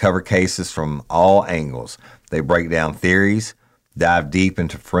Justin cover cases from all angles. They break down theories, dive deep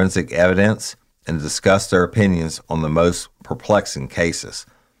into forensic evidence, and discuss their opinions on the most perplexing cases.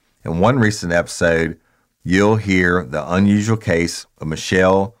 In one recent episode, you'll hear the unusual case of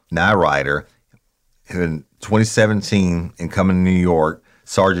Michelle Nyrider, who in 2017, in coming to New York,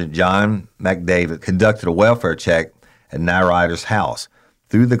 Sergeant John McDavid conducted a welfare check at Nyrider's house.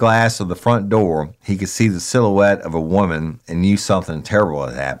 Through the glass of the front door, he could see the silhouette of a woman and knew something terrible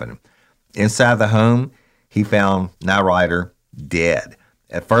had happened. Inside the home, he found Nyrider dead.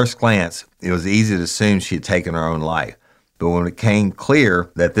 At first glance, it was easy to assume she had taken her own life. But when it became clear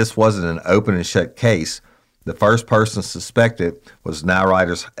that this wasn't an open and shut case, the first person suspected was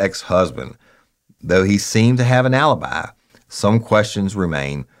Nyrider's ex-husband. Though he seemed to have an alibi, some questions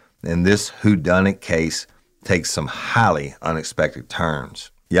remain, and this whodunit case takes some highly unexpected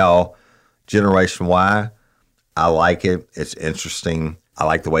turns. Y'all, Generation Y, I like it. It's interesting. I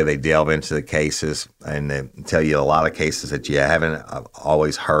like the way they delve into the cases and they tell you a lot of cases that you haven't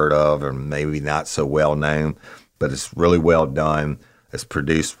always heard of or maybe not so well known, but it's really well done. It's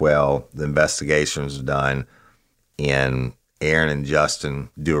produced well. The investigation's done. And Aaron and Justin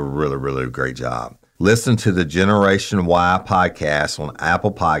do a really, really great job. Listen to the Generation Y podcast on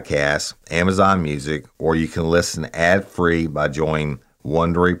Apple Podcasts, Amazon Music, or you can listen ad-free by joining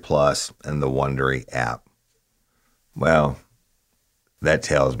Wondery Plus and the Wondery app. Well, that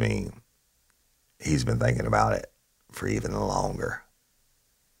tells me he's been thinking about it for even longer.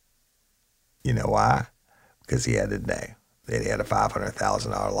 You know why? Because he had to know that he had a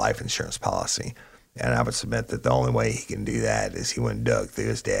 $500,000 life insurance policy. And I would submit that the only way he can do that is he went and dug through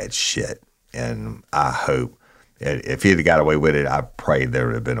his dad's shit. And I hope that if he'd have got away with it, I pray there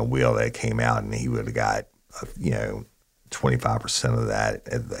would have been a will that came out and he would have got, 25% of that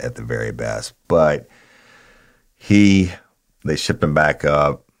at the very best. But they shipped him back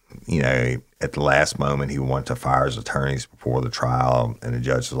up. You know, at the last moment, he wanted to fire his attorneys before the trial, and the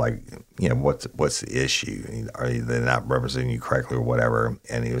judge was like, you know, what's the issue? Are they not representing you correctly or whatever?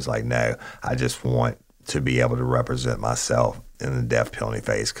 And he was like, no, I just want to be able to represent myself in the death penalty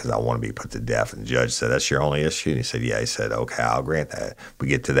phase because I want to be put to death. And the judge said, that's your only issue? And he said, yeah. He said, okay, I'll grant that. We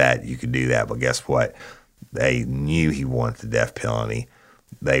get to that, you can do that. But guess what? They knew he wanted the death penalty.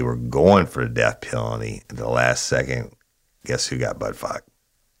 They were going for the death penalty. At the last second, guess who got butt fucked?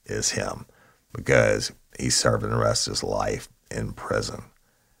 Is him, because he's serving the rest of his life in prison,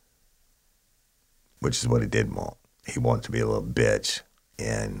 which is what he didn't want. He wanted to be a little bitch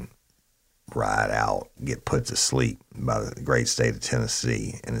and ride out, get put to sleep by the great state of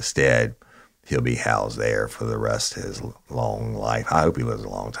Tennessee, and instead he'll be housed there for the rest of his long life. I hope he lives a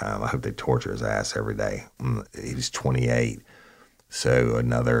long time. I hope they torture his ass every day. He was 28, so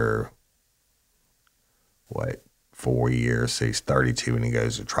another, 4 years, so he's 32 when he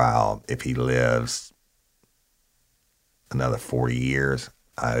goes to trial. If he lives another 40 years,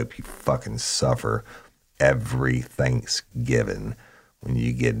 I hope you fucking suffer every Thanksgiving when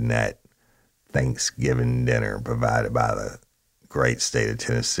you get in that Thanksgiving dinner provided by the great state of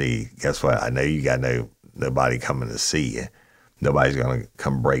Tennessee. Guess what? I know you got nobody coming to see you. Nobody's going to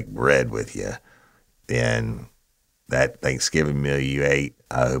come break bread with you. Then that Thanksgiving meal you ate,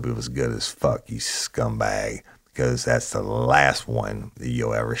 I hope it was good as fuck, you scumbag. Because that's the last one that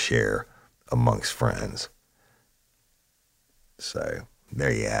you'll ever share amongst friends. So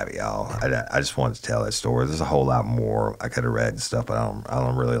there you have it, y'all. I just wanted to tell that story. There's a whole lot more I could have read and stuff, but I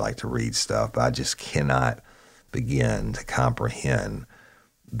don't really like to read stuff. But I just cannot begin to comprehend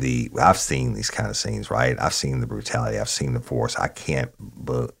I've seen these kind of scenes, right? I've seen the brutality. I've seen the force. I can't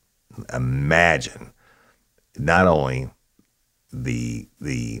imagine not only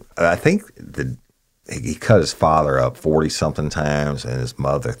I think he cut his father up 40-something times and his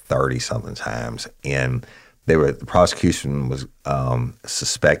mother 30-something times. And the prosecution was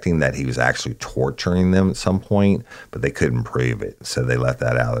suspecting that he was actually torturing them at some point, but they couldn't prove it. So they left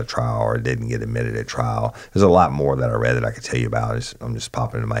that out of the trial, or it didn't get admitted at trial. There's a lot more that I read that I could tell you about. I'm just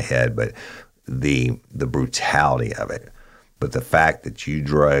popping into my head. But the brutality of it, but the fact that you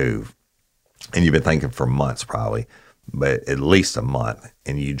drove, and you've been thinking for months probably, but at least a month,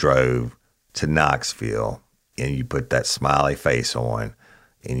 and you drove to Knoxville, and you put that smiley face on,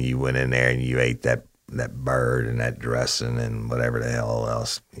 and you went in there and you ate that bird and that dressing and whatever the hell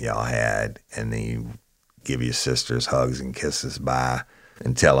else y'all had, and then you give your sisters hugs and kisses bye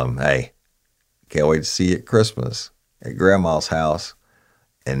and tell them, hey, can't wait to see you at Christmas at Grandma's house.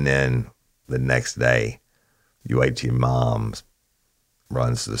 And then the next day, you wait till your mom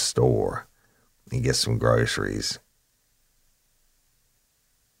runs to the store and gets some groceries.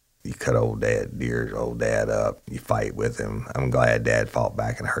 You cut dear old dad up. You fight with him. I'm glad dad fought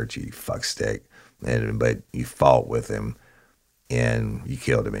back and hurt you, you fuckstick. But you fought with him, and you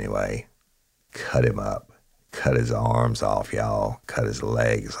killed him anyway. Cut him up. Cut his arms off, y'all. Cut his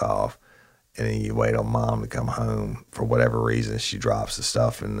legs off. And then you wait on mom to come home. For whatever reason, she drops the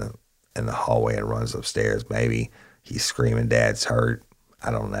stuff in the hallway and runs upstairs. Maybe he's screaming, Dad's hurt. I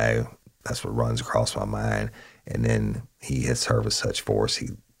don't know. That's what runs across my mind. And then he hits her with such force, he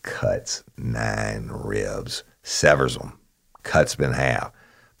cuts 9 ribs, severs them, cuts them in half,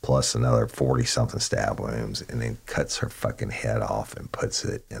 plus another 40-something stab wounds, and then cuts her fucking head off and puts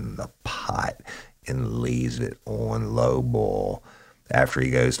it in the pot and leaves it on low boil. After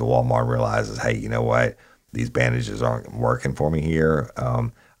he goes to Walmart and realizes, hey, you know what? These bandages aren't working for me here.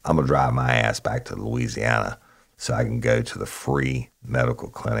 I'm going to drive my ass back to Louisiana so I can go to the free medical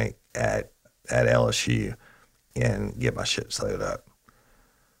clinic at LSU and get my shit sewed up.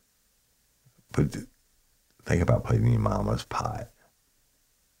 But think about putting in your mama's pot.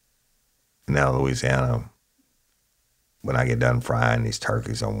 Now, Louisiana, when I get done frying these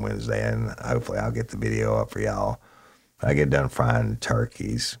turkeys on Wednesday, and hopefully I'll get the video up for y'all. When I get done frying the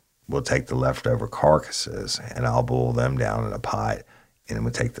turkeys, we'll take the leftover carcasses and I'll boil them down in a pot, and then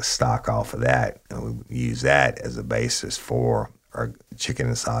we'll take the stock off of that and we'll use that as a basis for our chicken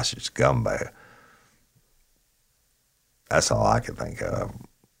and sausage gumbo. That's all I could think of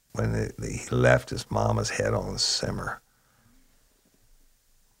when he left his mama's head on the simmer.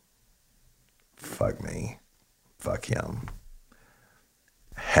 Fuck me. Fuck him.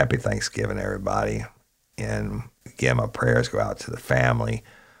 Happy Thanksgiving, everybody. And again, my prayers go out to the family.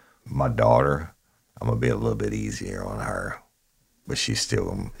 My daughter, I'm going to be a little bit easier on her, but she's still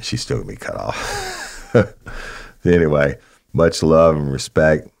going to be cut off. Anyway, much love and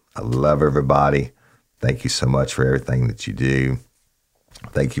respect. I love everybody. Thank you so much for everything that you do.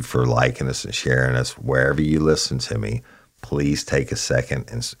 Thank you for liking us and sharing us. Wherever you listen to me, please take a second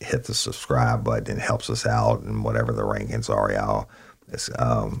and hit the subscribe button. It helps us out, and whatever the rankings are, y'all. It's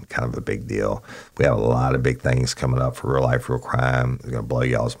kind of a big deal. We have a lot of big things coming up for Real Life, Real Crime. It's going to blow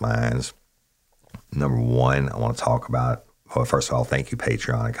y'all's minds. Number one, I want to talk about, well, first of all, thank you,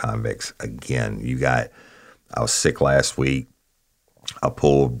 Patreon and Convicts. Again, I was sick last week. I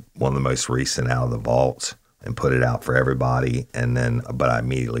pulled one of the most recent out of the vault and put it out for everybody, but I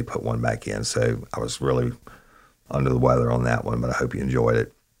immediately put one back in. So I was really under the weather on that one, but I hope you enjoyed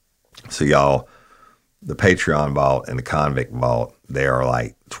it. So y'all, the Patreon vault and the Convict vault, they are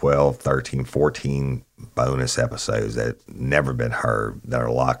like 12, 13, 14 bonus episodes that never been heard, that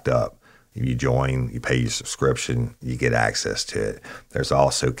are locked up. If you join, you pay your subscription, you get access to it. There's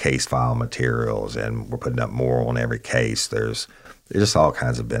also case file materials, and we're putting up more on every case. There's just all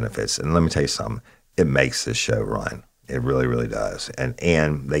kinds of benefits. And let me tell you something, it makes this show run. It really, really does.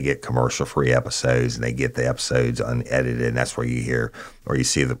 And they get commercial-free episodes, and they get the episodes unedited, and that's where you hear or you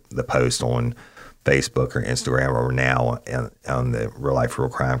see the post on Facebook or Instagram or now on the Real Life, Real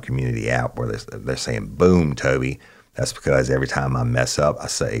Crime community app where they're saying, boom, Toby. That's because every time I mess up, I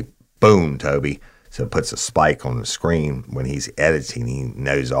say, boom, Toby. So it puts a spike on the screen. When he's editing, he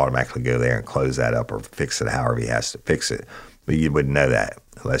knows to automatically go there and close that up or fix it however he has to fix it. But you wouldn't know that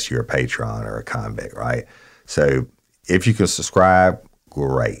unless you're a patron or a convict, right? So if you can subscribe,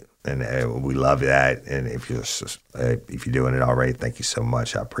 great. And we love that. And if you're doing it already, thank you so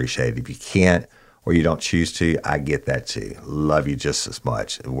much. I appreciate it. If you can't or you don't choose to, I get that too. Love you just as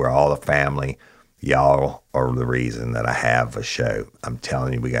much. We're all a family. Y'all are the reason that I have a show. I'm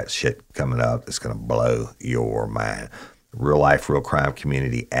telling you, we got shit coming up that's going to blow your mind. Real Life, Real Crime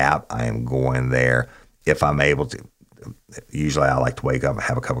community app. I am going there if I'm able to. Usually I like to wake up and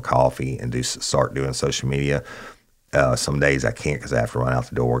have a cup of coffee and start doing social media. Some days I can't because I have to run out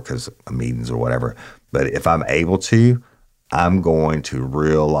the door because of meetings or whatever. But if I'm able to, I'm going to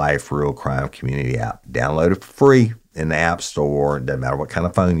Real Life, Real Crime community app. Download it for free in the App Store. Doesn't matter what kind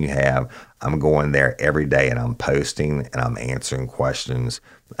of phone you have. I'm going there every day, and I'm posting, and I'm answering questions.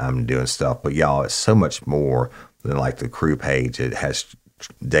 I'm doing stuff. But y'all, it's so much more than like the crew page. It has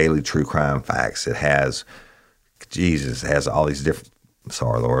daily true crime facts. It has, it has all these different,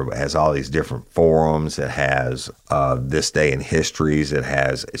 it has all these different forums. It has this day in histories.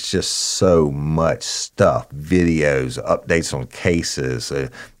 It's just so much stuff, videos, updates on cases,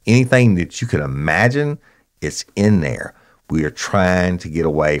 anything that you can imagine, it's in there. We are trying to get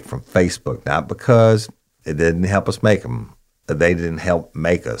away from Facebook, not because it didn't help us make them. They didn't help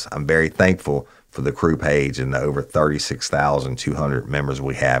make us. I'm very thankful for the crew page and the over 36,200 members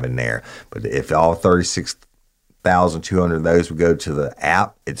we have in there. But if all 36,200 of those would go to the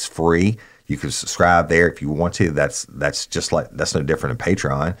app, it's free. You can subscribe there if you want to. That's just like, that's no different than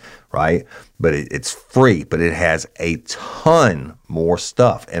Patreon, right? But it's free, but it has a ton more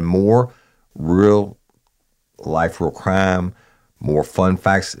stuff and more real life, real crime, more fun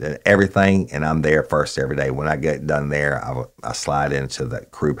facts, everything. And I'm there first every day. When I get done there, I slide into the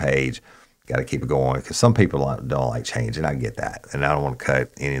crew page. Got to keep it going because some people don't like change, and I get that. And I don't want to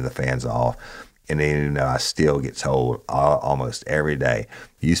cut any of the fans off. And then I still get told almost every day,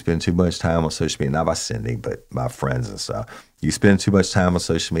 you spend too much time on social media, not by Cindy, but my friends and stuff. You spend too much time on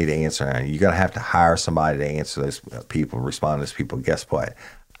social media answering. You're going to have to hire somebody to answer those people, respond to those people. Guess what?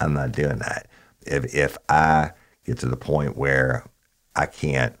 I'm not doing that. If I get to the point where I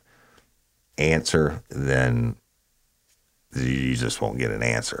can't answer, then you just won't get an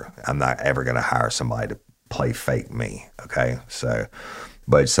answer. I'm not ever going to hire somebody to play fake me, okay? So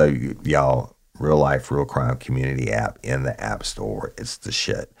y'all, Real Life, Real Crime community app in the App Store. It's the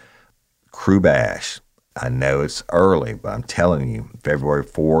shit. Crew Bash. I know it's early, but I'm telling you, February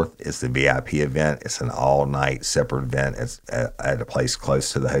 4th is the VIP event. It's an all-night separate event. It's at a place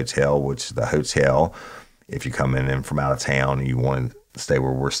close to the hotel, which the hotel, if you're coming in from out of town and you want to stay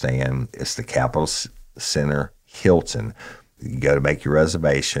where we're staying, it's the Capitol Center Hilton. You go to make your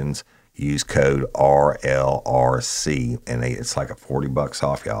reservations, use code RLRC, and it's like a $40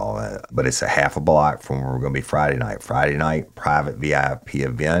 off, y'all. But it's a half a block from where we're going to be Friday night. Friday night, private VIP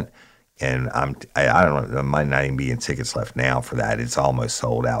event. And I don't know, there might not even be any tickets left now for that. It's almost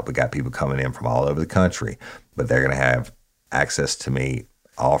sold out. We got people coming in from all over the country, but they're going to have access to me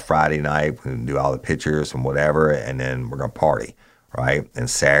all Friday night. We can do all the pictures and whatever, and then we're going to party, right? And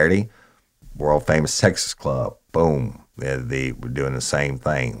Saturday, world famous Texas Club, boom. We're doing the same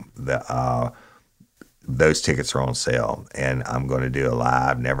thing. Those tickets are on sale, and I'm going to do a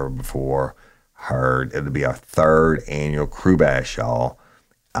live, never before heard. It'll be our third annual Crew Bash, y'all.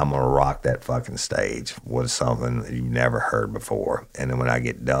 I'm going to rock that fucking stage with something that you've never heard before. And then when I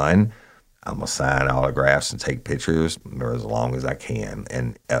get done, I'm going to sign autographs and take pictures for as long as I can.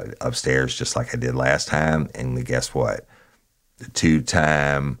 And upstairs, just like I did last time. And guess what? The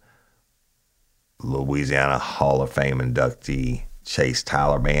 2-time Louisiana Hall of Fame inductee Chase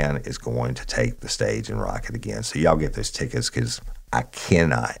Tyler Band is going to take the stage and rock it again. So y'all get those tickets, because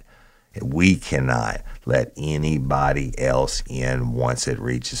we cannot let anybody else in once it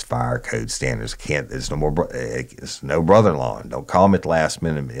reaches fire code standards. There's no brother-in-law. Don't call me at the last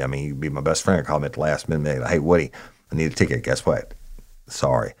minute. I mean, you can be my best friend. Call me at the last minute. Hey, Woody, I need a ticket. Guess what?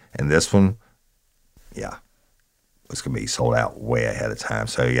 Sorry. And this one, yeah, it's going to be sold out way ahead of time.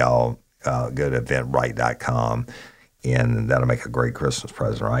 So y'all go to eventbrite.com, and that'll make a great Christmas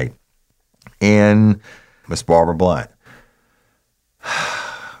present, right? And Miss Barbara Blunt.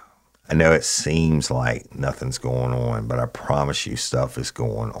 I know it seems like nothing's going on, but I promise you stuff is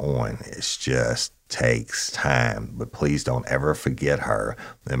going on. It just takes time. But please don't ever forget her.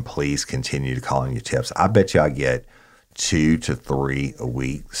 And please continue to call in your tips. I bet you I get 2 to 3 a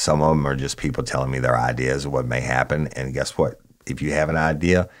week. Some of them are just people telling me their ideas of what may happen. And guess what? If you have an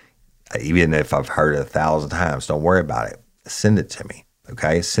idea, even if I've heard it 1,000 times, don't worry about it. Send it to me.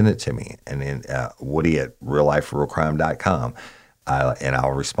 Okay? Send it to me. And then Woody at realliferealcrime.com. And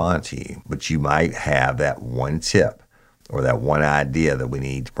I'll respond to you. But you might have that one tip or that one idea that we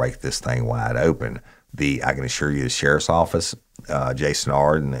need to break this thing wide open. I can assure you the sheriff's office, Jason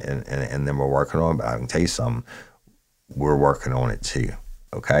Ard, and then we're working on it. But I can tell you something, we're working on it too.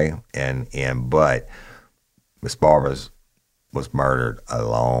 Okay? But Miss Barbara was murdered a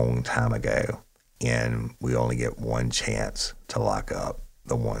long time ago, and we only get one chance to lock up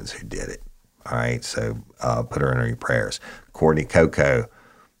the ones who did it. All right, so put her in your prayers. Courtney Coco,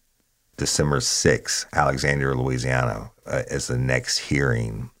 December 6th, Alexandria, Louisiana, is the next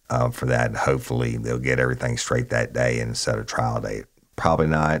hearing for that. Hopefully, they'll get everything straight that day and set a trial date. Probably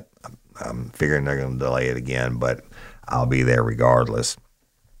not. I'm figuring they're going to delay it again, but I'll be there regardless.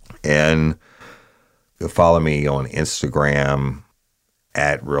 And you'll follow me on Instagram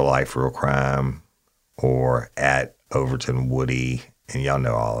at Real Life Real Crime or at Overton Woody. And y'all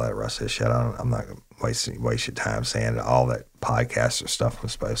know all that rest of this shit. I'm not going to waste your time saying all that podcaster stuff I'm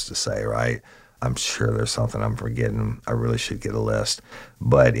supposed to say, right? I'm sure there's something I'm forgetting. I really should get a list.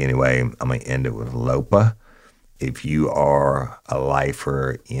 But anyway, I'm going to end it with LOPA. If you are a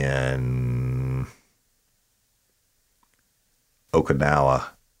lifer in Okinawa,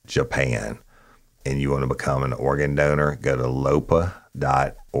 Japan, and you want to become an organ donor, go to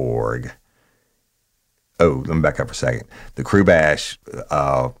lopa.org. Oh, let me back up for a second. The Crew Bash,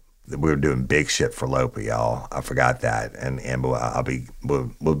 we were doing big shit for LOPA, y'all. I forgot that, and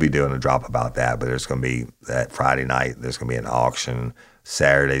we'll be doing a drop about that. But there's going to be that Friday night. There's going to be an auction.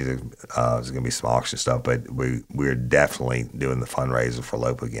 Saturday there's going to be some auction stuff. But we're definitely doing the fundraiser for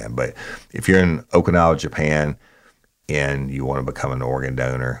LOPA again. But if you're in Okinawa, Japan, and you want to become an organ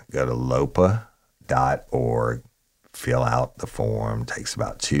donor, go to lopa.org. Fill out the form. Takes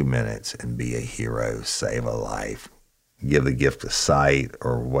about 2 minutes, and be a hero. Save a life. Give the gift of sight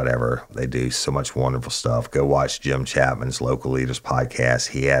or whatever. They do so much wonderful stuff. Go watch Jim Chapman's Local Leaders podcast.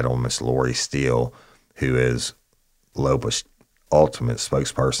 He had on Miss Lori Steele, who is LOPA's ultimate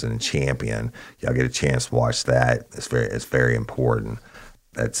spokesperson and champion. Y'all get a chance to watch that. It's very important.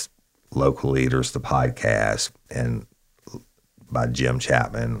 That's Local Leaders, the podcast, and by Jim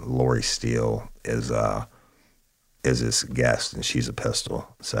Chapman. Lori Steele is his guest, and she's a pistol.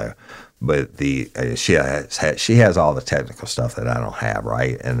 So, but she has all the technical stuff that I don't have,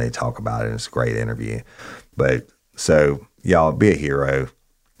 right? And they talk about it, and it's a great interview. But so y'all be a hero,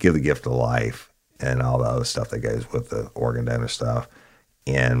 give the gift of life, and all the other stuff that goes with the organ donor stuff.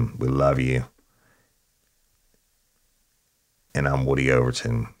 And we love you. And I'm Woody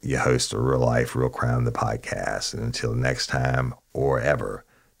Overton, your host of Real Life, Real Crime, the podcast. And until next time or ever,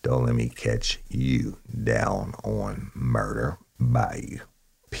 don't let me catch you down on Murder by You.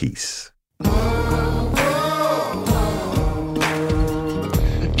 Peace.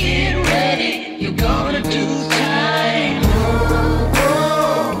 Get ready, you're gonna do time.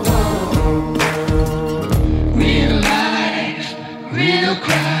 Real life, real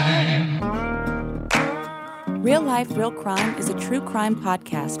crime. Real Life, Real Crime is a true crime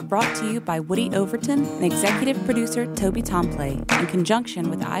podcast brought to you by Woody Overton and executive producer Toby Tomplay in conjunction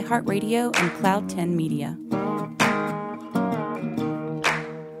with iHeartRadio and Cloud 10 Media.